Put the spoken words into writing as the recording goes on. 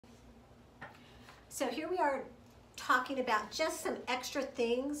So here we are talking about just some extra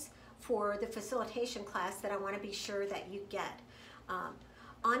things for the facilitation class that I want to be sure that you get.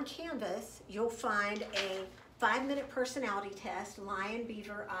 On Canvas, you'll find a 5-minute personality test, Lion,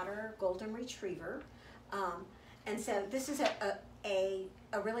 Beaver, Otter, Golden Retriever. And so this is a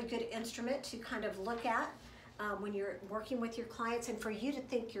really good instrument to kind of look at when you're working with your clients, and for you to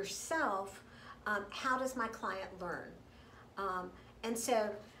think yourself, how does my client learn? And so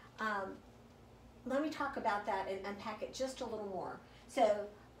let me talk about that and unpack it just a little more. So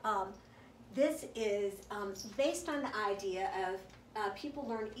this is based on the idea of people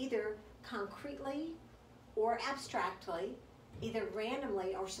learn either concretely or abstractly, either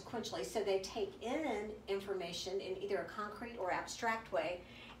randomly or sequentially. So they take in information in either a concrete or abstract way,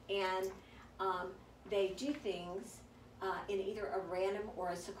 and they do things in either a random or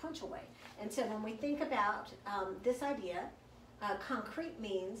a sequential way. And so when we think about this idea, concrete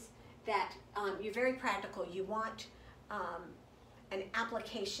means that you're very practical. You want an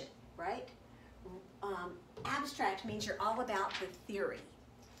application, right? Abstract means you're all about the theory.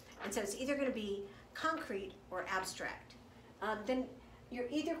 And so it's either going to be concrete or abstract. Then you're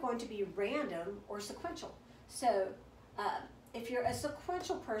either going to be random or sequential. So if you're a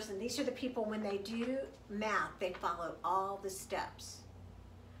sequential person, these are the people when they do math, they follow all the steps.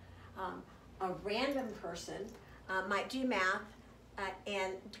 A random person might do math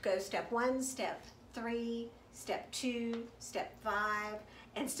and go step 1, step 3, step 2, step 5,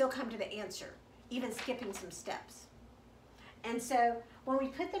 and still come to the answer, even skipping some steps. And so when we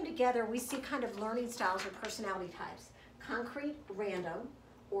put them together, we see kind of learning styles or personality types. Concrete, random,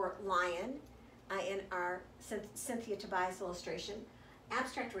 or lion in our Cynthia Tobias illustration.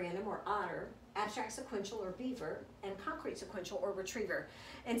 Abstract random, or otter. Abstract sequential, or beaver. And concrete sequential, or retriever.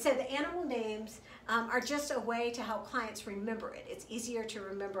 And so the animal names are just a way to help clients remember it. It's easier to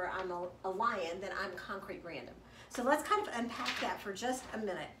remember I'm a lion than I'm concrete random. So let's kind of unpack that for just a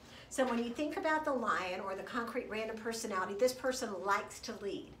minute. So when you think about the lion or the concrete random personality, this person likes to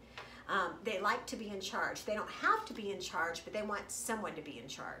lead. They like to be in charge. They don't have to be in charge, but they want someone to be in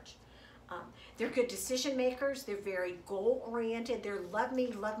charge. They're good decision makers. They're very goal oriented. They're love me,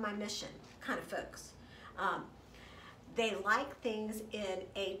 love my mission kind of folks. They like things in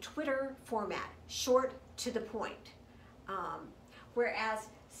a Twitter format, short to the point. Whereas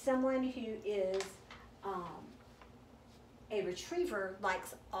someone who is a retriever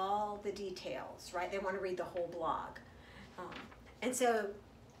likes all the details, right? They want to read the whole blog. And so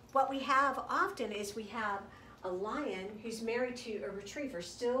what we have often is we have a lion who's married to a retriever,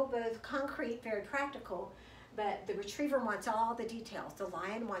 still both concrete, very practical, but the retriever wants all the details. The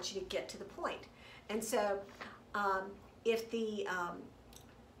lion wants you to get to the point. And so if the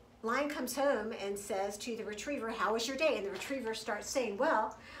lion comes home and says to the retriever, how was your day? And the retriever starts saying,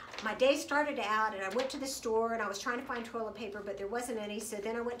 well, my day started out and I went to the store and I was trying to find toilet paper, but there wasn't any. So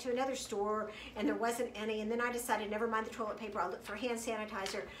then I went to another store and there wasn't any. And then I decided, never mind the toilet paper, I'll look for hand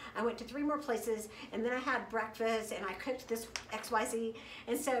sanitizer. I went to 3 more places and then I had breakfast and I cooked this XYZ.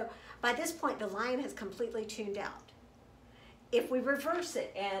 And so by this point, the lion has completely tuned out. If we reverse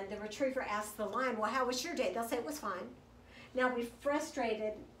it and the retriever asks the lion, well, how was your day? They'll say it was fine. Now we've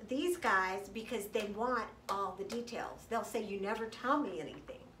frustrated these guys because they want all the details. They'll say, you never tell me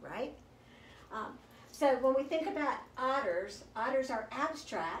anything, right? So when we think about otters, otters are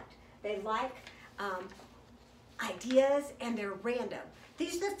abstract. They like ideas and they're random.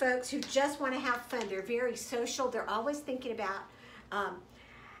 These are the folks who just want to have fun. They're very social. They're always thinking about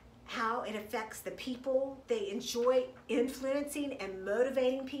how it affects the people. They enjoy influencing and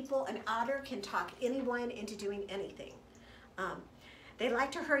motivating people. An otter can talk anyone into doing anything. They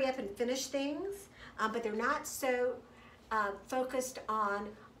like to hurry up and finish things, but they're not so focused on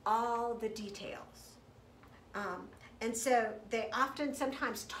all the details. And so they often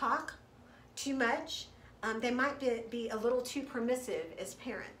sometimes talk too much. They might be a little too permissive as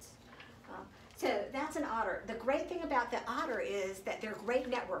parents. So that's an otter. The great thing about the otter is that they're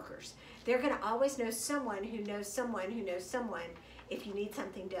great networkers. They're going to always know someone who knows someone who knows someone if you need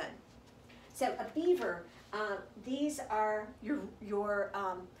something done. So a beaver, these are your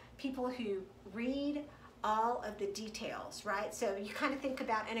people who read all of the details, right? So you kind of think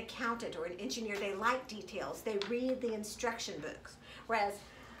about an accountant or an engineer. They like details. They read the instruction books. Whereas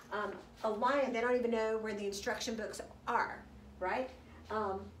a lion, they don't even know where the instruction books are, right?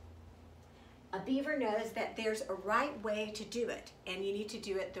 A beaver knows that there's a right way to do it, and you need to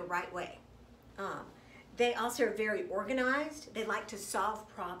do it the right way. They also are very organized. They like to solve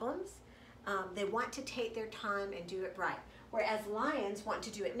problems. They want to take their time and do it right. Whereas lions want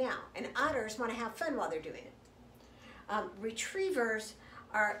to do it now, and otters want to have fun while they're doing it. Retrievers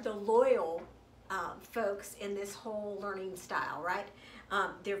are the loyal folks in this whole learning style, right?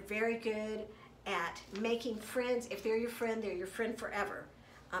 They're very good at making friends. If they're your friend, they're your friend forever.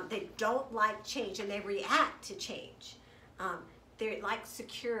 They don't like change, and they react to change. They like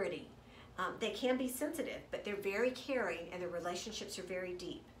security. They can be sensitive, but they're very caring, and their relationships are very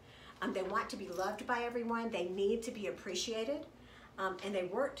deep. They want to be loved by everyone. They need to be appreciated, and they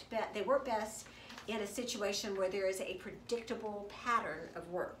work best in a situation where there is a predictable pattern of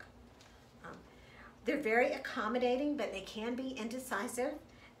work. They're very accommodating, but they can be indecisive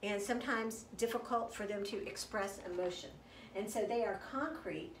and sometimes difficult for them to express emotion. And so they are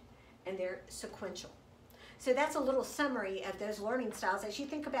concrete and they're sequential. So that's a little summary of those learning styles. As you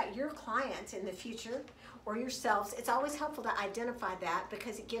think about your clients in the future or yourselves, it's always helpful to identify that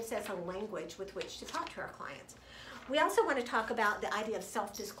because it gives us a language with which to talk to our clients. We also want to talk about the idea of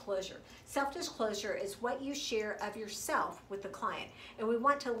self-disclosure. Self-disclosure is what you share of yourself with the client. And we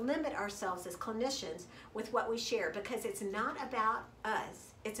want to limit ourselves as clinicians with what we share because it's not about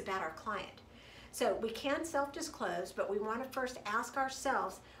us, it's about our client. So we can self-disclose, but we want to first ask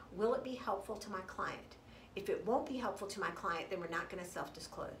ourselves, will it be helpful to my client? If it won't be helpful to my client, then we're not going to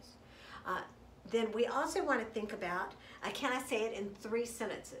self-disclose. Then we also want to think about, can I say it in 3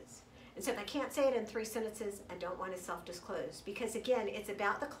 sentences? And so if I can't say it in 3 sentences, I don't want to self-disclose because again, it's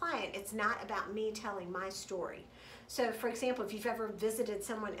about the client. It's not about me telling my story. So for example, if you've ever visited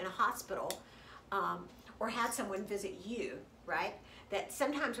someone in a hospital or had someone visit you, right? That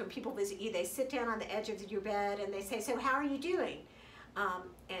sometimes when people visit you, they sit down on the edge of your bed and they say, so how are you doing?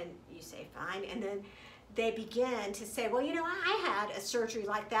 And you say, fine. And then they begin to say, well, you know, I had a surgery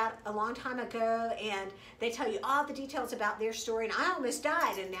like that a long time ago, and they tell you all the details about their story, and I almost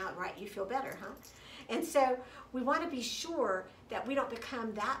died, and now, right, you feel better, huh? And so we want to be sure that we don't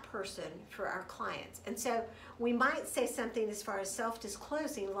become that person for our clients. And so we might say something as far as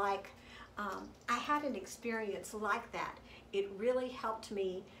self-disclosing, like, I had an experience like that. It really helped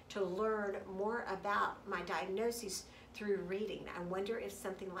me to learn more about my diagnosis through reading. I wonder if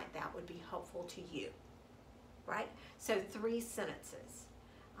something like that would be helpful to you. Right? So 3 sentences.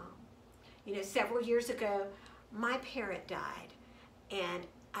 You know, several years ago, my parent died, and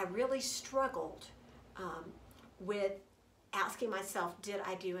I really struggled with asking myself, did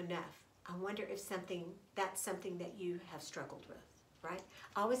I do enough? I wonder if that's something that you have struggled with, right?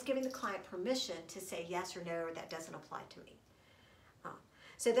 Always giving the client permission to say yes or no, or that doesn't apply to me.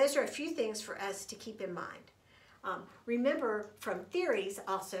 So those are a few things for us to keep in mind. Remember from theories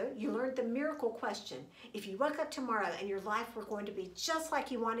also, you learned the miracle question. If you woke up tomorrow and your life were going to be just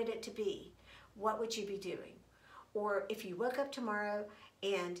like you wanted it to be, what would you be doing? Or if you woke up tomorrow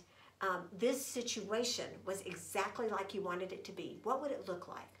and this situation was exactly like you wanted it to be, what would it look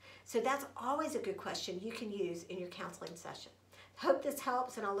like? So that's always a good question you can use in your counseling session. Hope this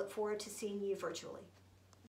helps, and I'll look forward to seeing you virtually.